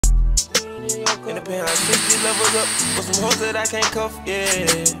In the penthouse, 60 levels up with some hoes that I can't cuff,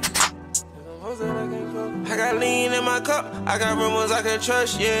 yeah. I got lean in my cup, I got rumors I can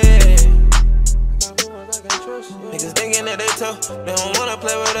trust, yeah. Niggas thinking that they tough, they don't wanna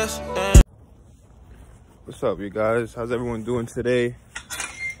play with us, yeah. What's up, you guys? How's everyone doing today?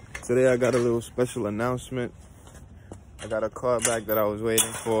 Today I got a little special announcement. I got a car back that I was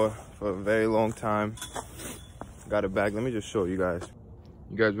waiting for a very long time. Got it back. Let me just show you guys.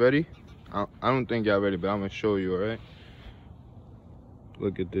 You guys ready? I don't think y'all ready, but I'm gonna show you, all right?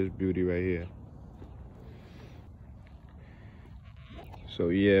 Look at this beauty right here. So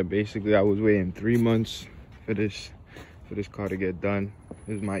yeah, basically I was waiting 3 months for this car to get done.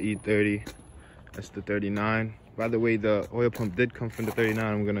 This is my E30. That's the 39. By the way, the oil pump did come from the 39.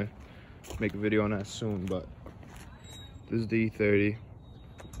 I'm gonna make a video on that soon, but this is the E30.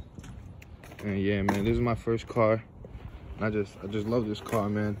 And yeah, man, this is my first car. I just love this car,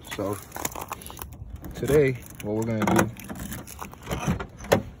 man. So today, what we're gonna do,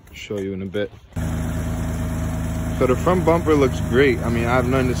 show you in a bit. So the front bumper looks great. I mean, I have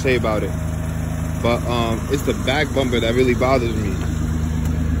nothing to say about it. But it's the back bumper that really bothers me.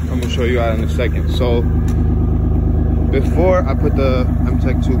 I'm gonna show you out in a second. So before I put the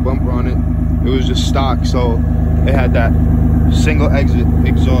M-Tech 2 bumper on it, it was just stock. So it had that single exit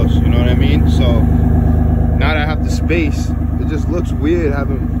exhaust, you know what I mean? So now that I have the space, it just looks weird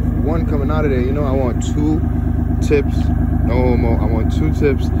having one coming out of there. You know, I want 2 tips, no homo. I want 2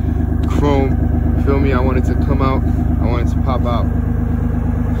 tips, chrome, feel me? I want it to come out, I want it to pop out.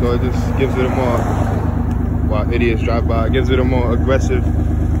 So it just gives it a more, while idiots drive by, it gives it a more aggressive,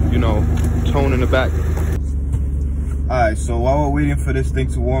 you know, tone in the back. Alright, so while we're waiting for this thing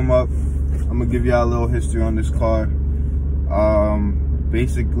to warm up, I'm gonna give y'all a little history on this car.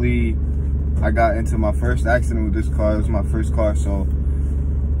 Basically, I got into my first accident with this car. It was my first car, so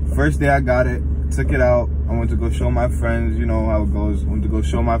first day I got it, took it out. I went to go show my friends, you know how it goes. I went to go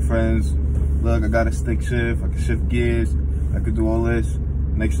show my friends, look, I got a stick shift, I can shift gears, I could do all this.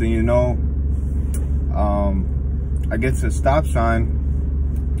 Next thing you know, I get to a stop sign,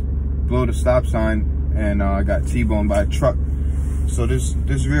 blow the stop sign, and I got T-boned by a truck. So this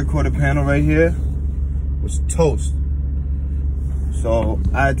rear quarter panel right here was toast. So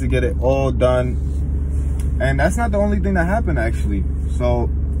I had to get it all done. And that's not the only thing that happened, actually. So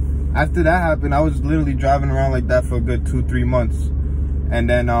after that happened, I was literally driving around like that for a good 2-3 months. And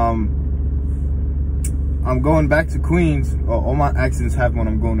then I'm going back to Queens. All my accidents happen when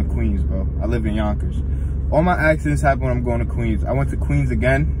I'm going to Queens, bro. I live in Yonkers. All my accidents happen when I'm going to Queens. I went to Queens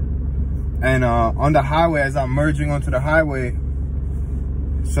again. And on the highway, as I'm merging onto the highway,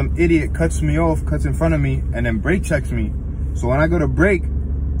 some idiot cuts me off, cuts in front of me, and then brake checks me. So when I go to brake,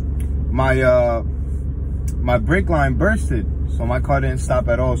 my brake line bursted, so my car didn't stop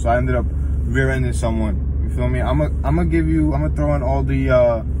at all. So I ended up rear-ending someone. You feel me? I'm gonna throw in all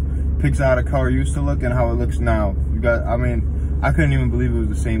the pics of how the car used to look and how it looks now. You got, I mean, I couldn't even believe it was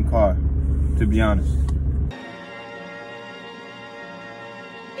the same car, to be honest.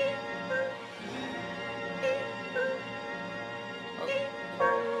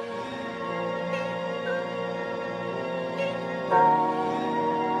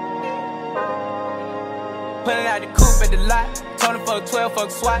 Pulling out the coupe at the lot, Tony fuck 12, fuck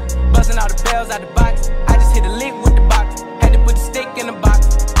SWAT, busting all the bells out the box. I just hit a lick with the box, had to put the stick in the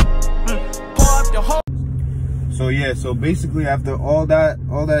box. Pour up the whole. So yeah, so basically after all that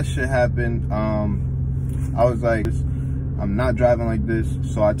shit happened, I was like, I'm not driving like this.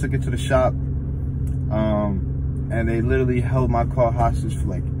 So I took it to the shop, and they literally held my car hostage for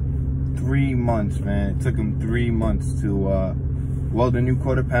like 3 months, man. It took them 3 months to weld a new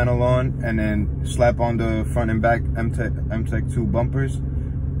quarter panel on, and then slap on the front and back M-Tech 2 bumpers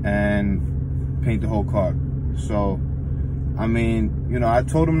and paint the whole car. So, I mean, you know, I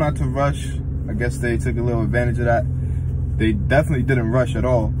told them not to rush. I guess they took a little advantage of that. They definitely didn't rush at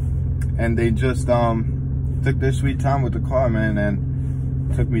all. And they just took their sweet time with the car, man.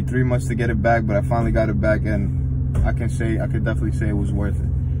 And it took me 3 months to get it back, but I finally got it back, and I could definitely say it was worth it,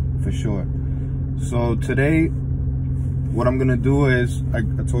 for sure. So today, what I'm gonna do is, I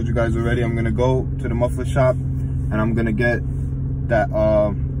told you guys already, I'm gonna go to the muffler shop and I'm gonna get that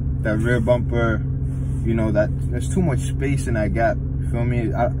rear bumper. You know, that there's too much space in that gap. You feel me?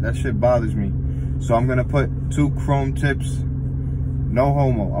 That shit bothers me. So I'm gonna put 2 chrome tips. No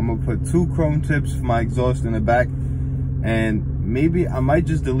homo. I'm gonna put 2 chrome tips for my exhaust in the back, and maybe I might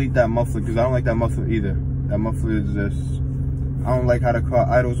just delete that muffler because I don't like that muffler either. That muffler is just, I don't like how the car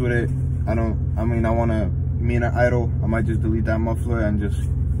idles with it. I wanna mean an idle. I might just delete that muffler and just,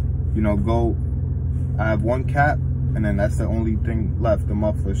 you know, go. I have 1 cap, and then that's the only thing left, the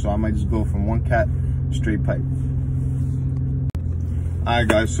muffler. So I might just go from one cat straight pipe. Alright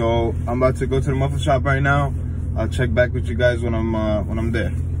guys, so I'm about to go to the muffler shop right now. I'll check back with you guys when I'm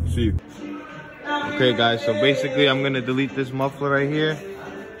there. See you. Okay guys, so basically I'm gonna delete this muffler right here,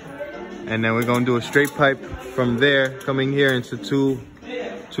 and then we're gonna do a straight pipe from there coming here into two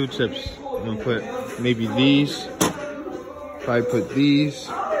tips. I'm gonna put maybe these, probably put these,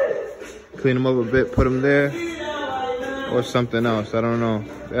 clean them up a bit, put them there, or something else. I don't know.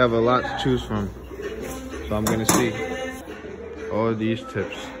 They have a lot to choose from, so I'm gonna see. All these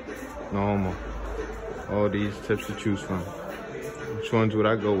tips, no homo. All these tips to choose from. Which ones would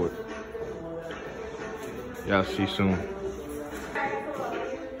I go with? Y'all see soon.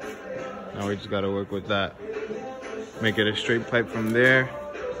 Now we just gotta work with that. Make it a straight pipe from there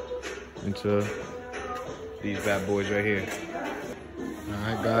into these bad boys right here.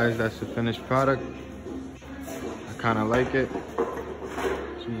 Alright guys, that's the finished product. I kinda like it.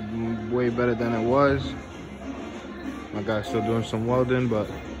 It's way better than it was. My guy's still doing some welding, but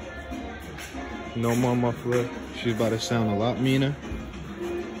no more muffler. She's about to sound a lot meaner.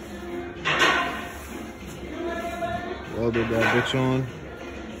 Welded that bitch on.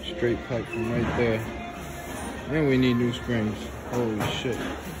 Straight pipe from right there. And we need new springs. Holy shit.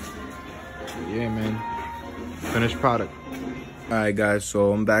 Yeah, man. Finished product. Alright guys,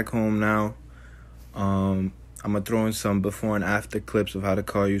 so I'm back home now. I'm gonna throw in some before and after clips of how the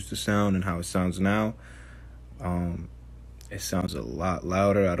car used to sound and how it sounds now. It sounds a lot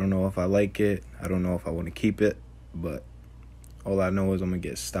louder. I don't know if I like it. I don't know if I want to keep it, but all I know is I'm gonna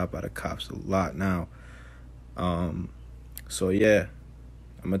get stopped by the cops a lot now. So yeah,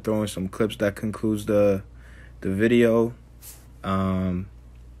 I'm gonna throw in some clips that concludes the video.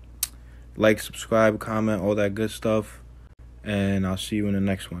 Like, subscribe, comment, all that good stuff, and I'll see you in the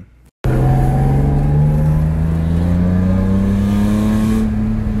next one.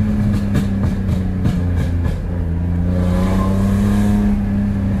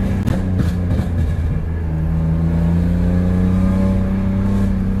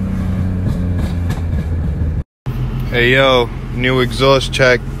 Hey yo, new exhaust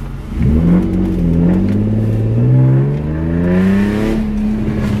check.